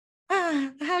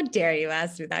How dare you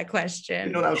ask me that question?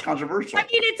 You know, that was controversial. I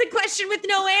mean, it's a question with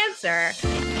no answer.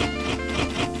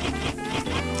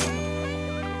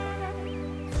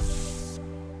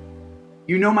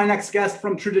 You know my next guest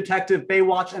from True Detective,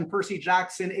 Baywatch, and Percy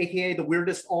Jackson, aka the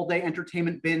weirdest all-day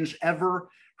entertainment binge ever.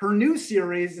 Her new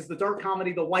series is the dark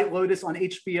comedy The White Lotus on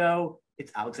HBO.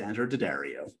 It's Alexandra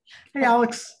Daddario. Hey,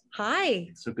 Alex.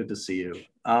 Hi. So good to see you.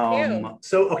 You.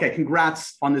 Okay,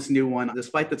 congrats on this new one.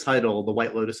 Despite the title, The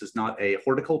White Lotus is not a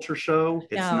horticulture show.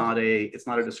 It's not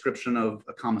a description of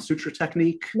a Kama Sutra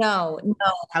technique. No.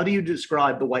 How do you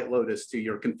describe The White Lotus to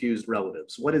your confused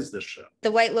relatives? What is this show?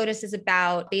 The White Lotus is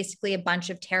about basically a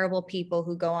bunch of terrible people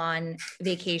who go on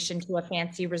vacation to a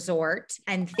fancy resort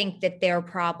and think that their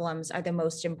problems are the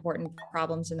most important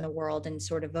problems in the world and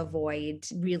sort of avoid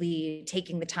really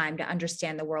taking the time to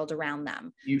understand the world around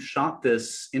them. You shot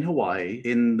this in Hawaii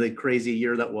in the crazy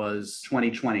year that was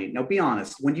 2020. Now, be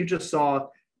honest, when you just saw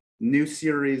new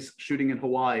series shooting in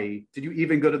Hawaii, did you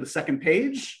even go to the second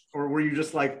page, or were you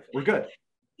just like, we're good?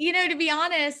 You know, to be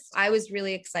honest, I was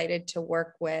really excited to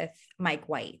work with Mike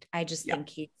White. I just think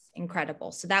he's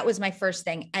incredible. So that was my first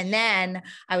thing. And then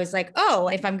I was like, oh,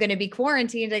 if I'm going to be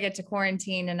quarantined, I get to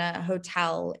quarantine in a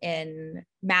hotel in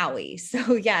Maui.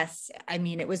 So yes, I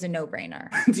mean, it was a no-brainer.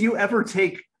 Do you ever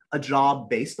take a job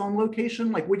based on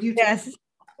location? Like, would you? Yes.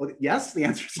 Yes, the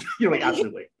answer is you're like,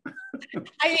 absolutely.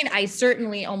 I mean, I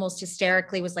certainly almost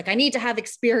hysterically was like, I need to have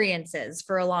experiences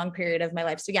for a long period of my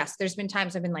life. So yes, there's been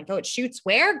times I've been like, oh, it shoots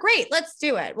where? Great, let's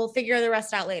do it. We'll figure the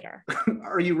rest out later.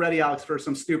 Are you ready, Alex, for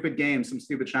some stupid games, some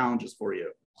stupid challenges for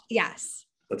you? Yes.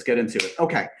 Let's get into it.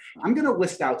 Okay, I'm going to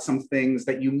list out some things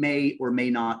that you may or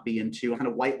may not be into, kind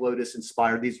of White Lotus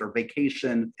inspired. These are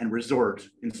vacation and resort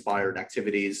inspired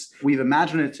activities. We've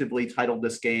imaginatively titled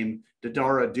this game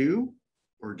Daddara Do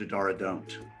or Daddara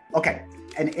Don't. Okay,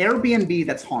 an Airbnb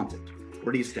that's haunted.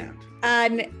 Where do you stand?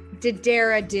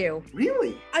 Daddara Do.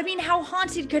 Really? I mean, how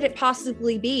haunted could it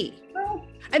possibly be? Well,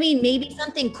 I mean, maybe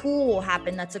something cool will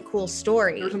happen. That's a cool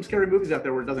story. There's some scary movies out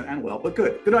there where it doesn't end well, but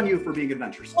good. Good on you for being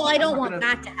adventurous. Well, I don't want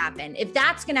that to happen. If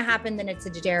that's going to happen, then it's a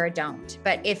Daddara Don't.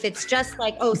 But if it's just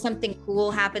like, oh, something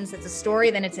cool happens, it's a story,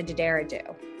 then it's a Daddara Do.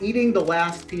 Eating the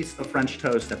last piece of French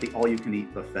toast at the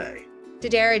all-you-can-eat buffet.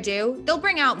 Daddara Do. They'll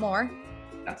bring out more.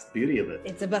 That's the beauty of it.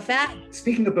 It's a buffet.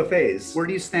 Speaking of buffets, where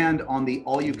do you stand on the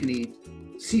all-you-can-eat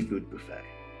seafood buffet?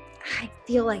 I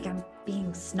feel like I'm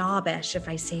being snobbish if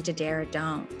I say Daddara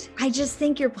Don't. I just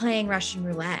think you're playing Russian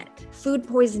roulette. Food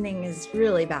poisoning is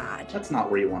really bad. That's not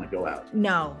where you want to go out.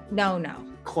 No.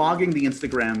 Clogging the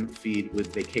Instagram feed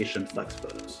with vacation flex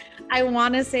photos. I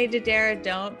want to say Daddara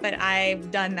Don't, but I've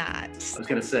done that. I was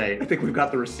going to say, I think we've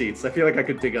got the receipts. I feel like I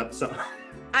could dig up some.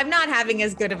 I'm not having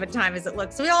as good of a time as it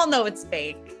looks. We all know it's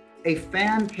fake. A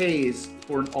fan pays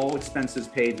for an all expenses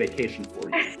paid vacation for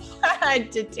you.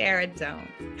 Daddara Don't.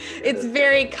 It's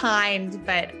very kind,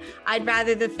 but I'd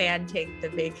rather the fan take the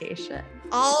vacation.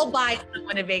 I'll buy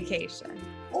someone a vacation.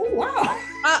 Oh, wow.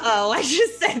 Uh-oh, I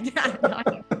just said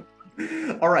that.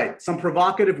 All right, some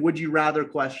provocative would you rather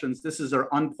questions. This is our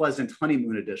unpleasant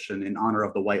honeymoon edition in honor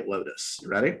of the White Lotus. You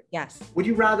ready? Yes. Would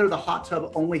you rather the hot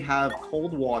tub only have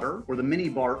cold water or the mini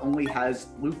bar only has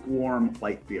lukewarm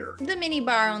light beer? The mini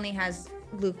bar only has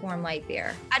lukewarm light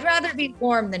beer. I'd rather be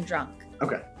warm than drunk.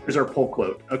 Okay, here's our poll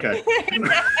quote. Okay.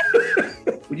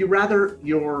 Would you rather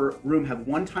your room have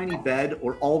one tiny bed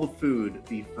or all the food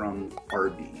be from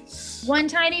Arby's? One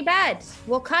tiny bed.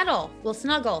 We'll cuddle. We'll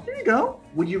snuggle. There you go.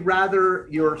 Would you rather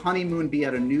your honeymoon be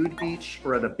at a nude beach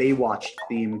or at a Baywatch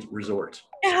themed resort?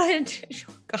 Oh,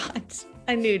 God,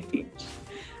 a nude beach.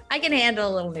 I can handle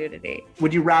a little nudity.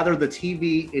 Would you rather the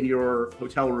TV in your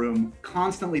hotel room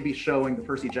constantly be showing the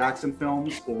Percy Jackson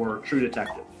films or True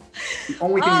Detective? The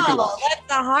only thing you can watch.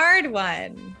 That's a hard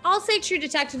one. I'll say True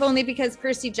Detective only because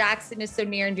Percy Jackson is so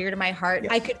near and dear to my heart.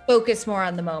 Yes. I could focus more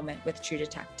on the moment with True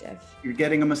Detective. You're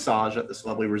getting a massage at this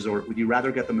lovely resort. Would you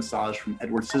rather get the massage from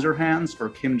Edward Scissorhands or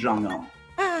Kim Jong-un?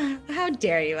 How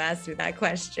dare you ask me that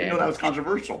question? You know, that was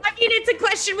controversial. I mean, it's a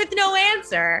question with no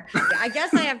answer. I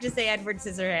guess I have to say Edward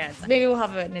Scissorhands. Maybe we'll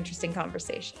have an interesting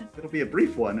conversation. It'll be a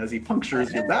brief one as he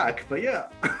punctures your back, but yeah.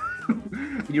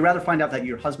 Would you rather find out that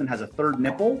your husband has a third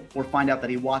nipple or find out that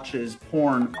he watches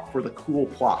porn for the cool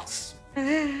plots?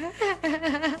 I'm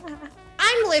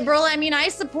liberal. I mean, I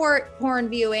support porn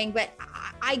viewing, but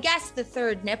I guess the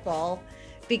third nipple,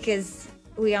 because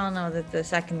we all know that the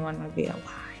second one would be a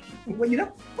lie. Well, you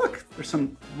know, look, there's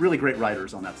some really great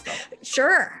writers on that stuff.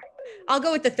 Sure. I'll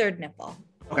go with the third nipple.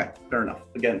 Okay, fair enough.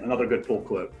 Again, another good pull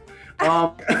quote.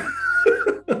 I've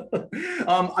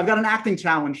got an acting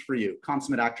challenge for you,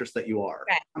 consummate actress that you are.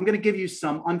 Okay. I'm going to give you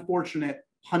some unfortunate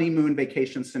honeymoon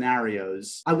vacation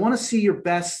scenarios. I want to see your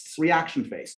best reaction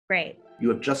face. Great. You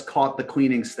have just caught the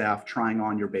cleaning staff trying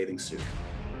on your bathing suit.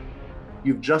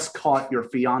 You've just caught your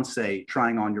fiance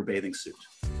trying on your bathing suit.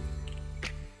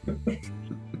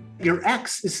 Your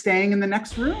ex is staying in the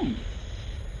next room.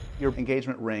 Your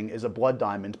engagement ring is a blood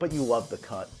diamond, but you love the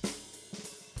cut.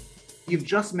 You've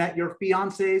just met your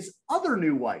fiance's other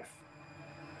new wife.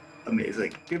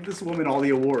 Amazing. Give this woman all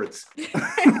the awards.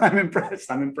 I'm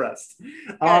impressed. I'm impressed.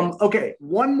 Okay,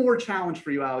 one more challenge for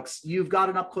you, Alex. You've got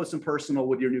an up close and personal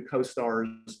with your new co-stars,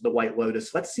 the White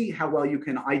Lotus. Let's see how well you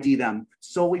can ID them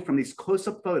solely from these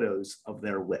close-up photos of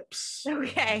their lips.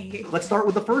 Okay. Let's start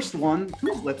with the first one.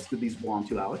 Whose lips do these belong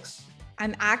to, Alex?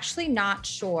 I'm actually not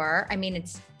sure. I mean,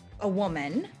 it's a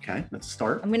woman. Okay, let's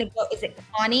start. I'm going to go, is it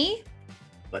Connie?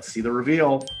 Let's see the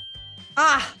reveal.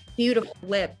 Ah, beautiful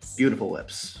lips. Beautiful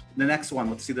lips. The next one,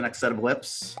 let's see the next set of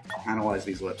lips. Analyze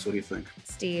these lips. What do you think?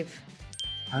 Steve.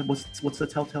 What's the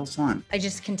telltale sign? I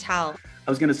just can tell.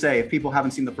 I was going to say, if people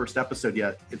haven't seen the first episode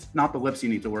yet, it's not the lips you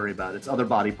need to worry about. It's other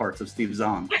body parts of Steve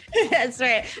Zahn. That's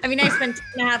right. I mean, I spent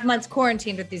 2.5 months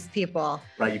quarantined with these people.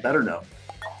 Right, you better know.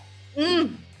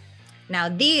 Now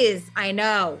these, I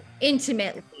know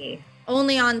intimately,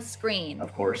 only on screen.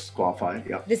 Of course, qualified,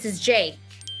 yep. This is Jake.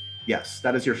 Yes,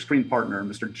 that is your screen partner,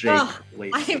 Mr. Jake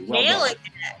Lacey. I'm nailing it.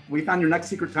 We found your next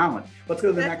secret talent. Let's go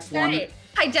to the next one.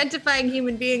 Identifying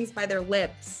human beings by their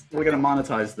lips. We're going to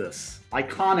monetize this.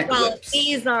 Iconic lips. Well,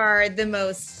 these are the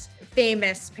most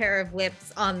famous pair of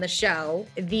lips on the show.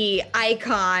 The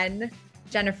icon,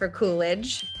 Jennifer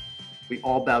Coolidge. We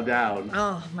all bow down.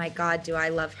 Oh my God, do I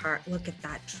love her. Look at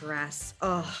that dress.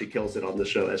 Oh. She kills it on the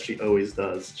show, as she always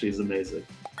does. She's amazing.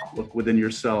 Look within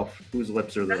yourself. Whose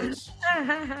lips are those?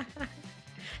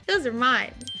 Those are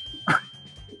mine.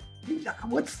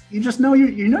 You just know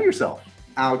you know yourself.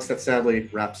 Alex, that sadly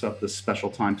wraps up this special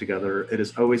time together. It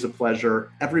is always a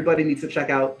pleasure. Everybody needs to check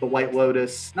out The White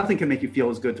Lotus. Nothing can make you feel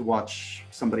as good to watch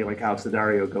somebody like Alex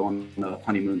Daddario go on a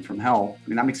honeymoon from hell. I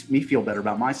mean, that makes me feel better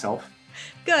about myself.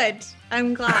 Good.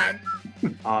 I'm glad.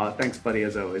 Thanks, buddy,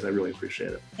 as always. I really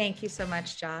appreciate it. Thank you so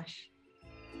much, Josh.